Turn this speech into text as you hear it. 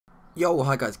Yo,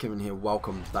 hi guys, Kevin here.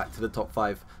 Welcome back to the top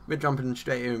 5. We're jumping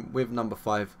straight in with number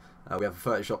 5. We have a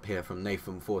Photoshop here from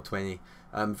Nathan420.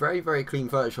 Very clean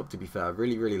Photoshop, to be fair. I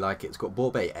really like it. It's got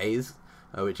ball bay A's,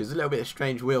 which is a little bit of a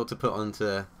strange wheel to put onto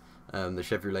the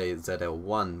Chevrolet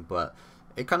ZL1, but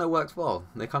it kind of works well.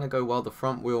 They kind of go well. The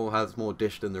front wheel has more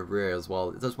dish than the rear as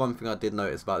well. That's one thing I did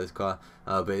notice about this car,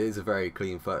 but it is a very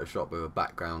clean Photoshop with a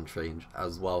background change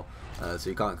as well, so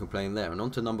you can't complain there. And on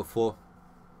to number 4.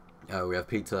 We have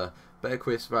Peter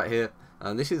Bergquist right here,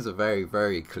 and this is a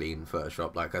very clean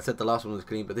Photoshop. Like I said, the last one was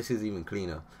clean, but this is even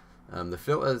cleaner. The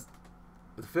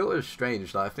filter is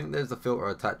strange. Like, I think there's a filter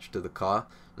attached to the car,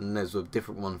 and there's a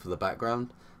different one for the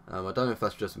background. I don't know if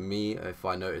that's just me, if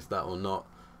I noticed that or not,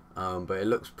 but it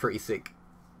looks pretty sick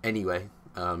anyway.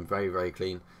 Very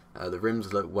clean. The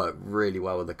rims work really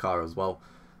well with the car as well.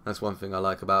 That's one thing I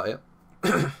like about it.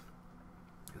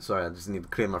 Sorry, I just need to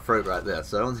clear my throat right there.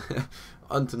 So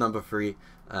on to number 3,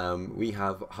 we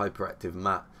have Hyperactive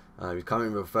Matte. We've come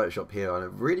in with Photoshop here, and I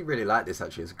really like this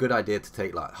actually. It's a good idea to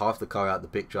take like half the car out of the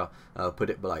picture, put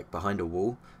it like behind a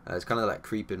wall. It's kind of like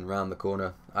creeping around the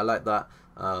corner. I like that,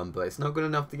 but it's not good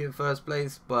enough to get first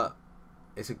place, but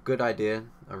it's a good idea.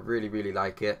 I really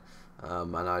like it,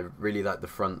 and I really like the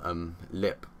front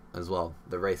lip as well,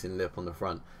 the racing lip on the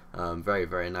front.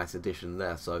 Very nice addition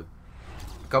there. So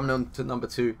coming on to number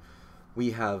 2,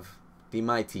 we have the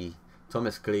mighty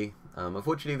Thomas Klee.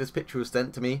 Unfortunately, this picture was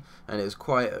sent to me, and it was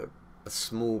quite a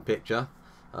small picture.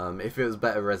 If it was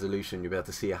better resolution, you'll be able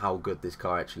to see how good this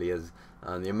car actually is,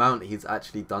 and the amount he's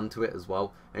actually done to it as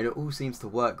well. And it all seems to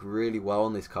work really well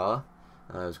on this car.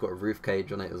 It's got a roof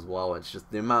cage on it as well. It's just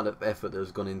the amount of effort that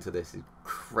has gone into this is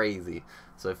crazy.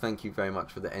 So thank you very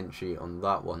much for the entry on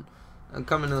that one. And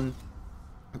coming on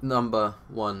number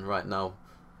 1 right now,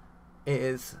 it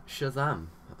is Shazam.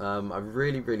 I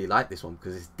really like this one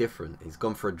because it's different. He's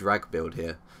gone for a drag build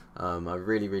here. I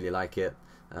really like it.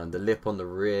 The lip on the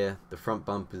rear, the front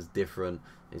bumper is different.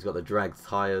 He's got the drag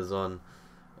tires on.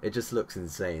 It just looks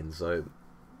insane. So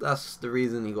that's the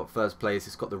reason he got first place.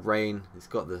 It's got the rain. It's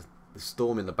got the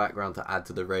storm in the background to add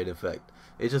to the rain effect.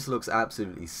 It just looks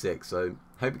absolutely sick. So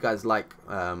hope you guys like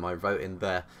my voting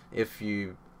there. If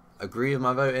you agree with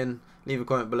my voting, leave a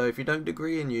comment below. If you don't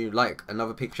agree and you like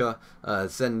another picture,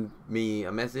 send me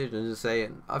a message and just say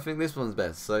I think this one's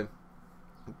best. So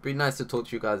it'd be nice to talk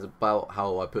to you guys about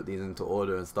how I put these into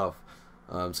order and stuff.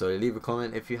 So leave a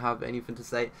comment if you have anything to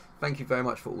say. Thank you very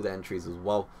much for all the entries as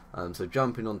well. So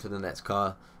jumping on to the next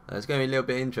car, it's going to be a little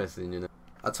bit interesting, you know.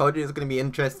 I told you it's going to be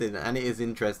interesting, and it is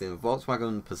interesting.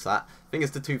 Volkswagen Passat. I think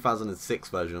it's the 2006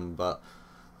 version, but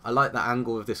I like the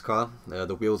angle of this car.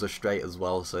 The wheels are straight as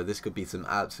well, so this could be some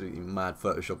absolutely mad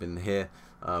Photoshop in here.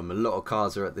 A lot of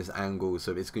cars are at this angle,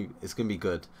 so it's gonna be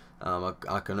good.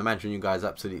 I can imagine you guys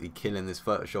absolutely killing this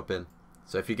Photoshopping.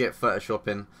 So if you get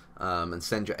Photoshopping, and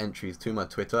send your entries to my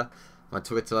Twitter. My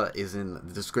Twitter is in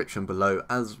the description below,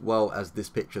 as well as this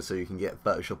picture, so you can get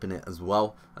Photoshop in it as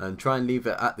well. And try and leave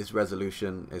it at this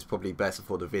resolution. It's probably better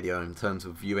for the video in terms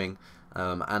of viewing,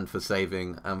 and for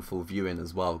saving and for viewing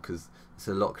as well, because it's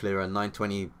a lot clearer.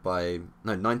 1920 by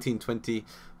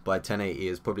 1080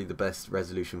 is probably the best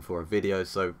resolution for a video.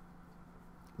 So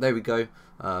there we go.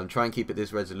 Try and keep it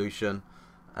this resolution,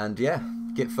 and yeah,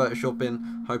 get Photoshop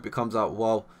in. Hope it comes out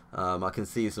well. I can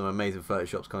see some amazing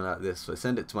Photoshops coming out of this, so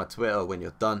send it to my Twitter when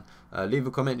you're done. Leave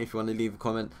a comment if you want to leave a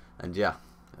comment, and yeah,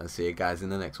 I'll see you guys in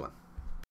the next one.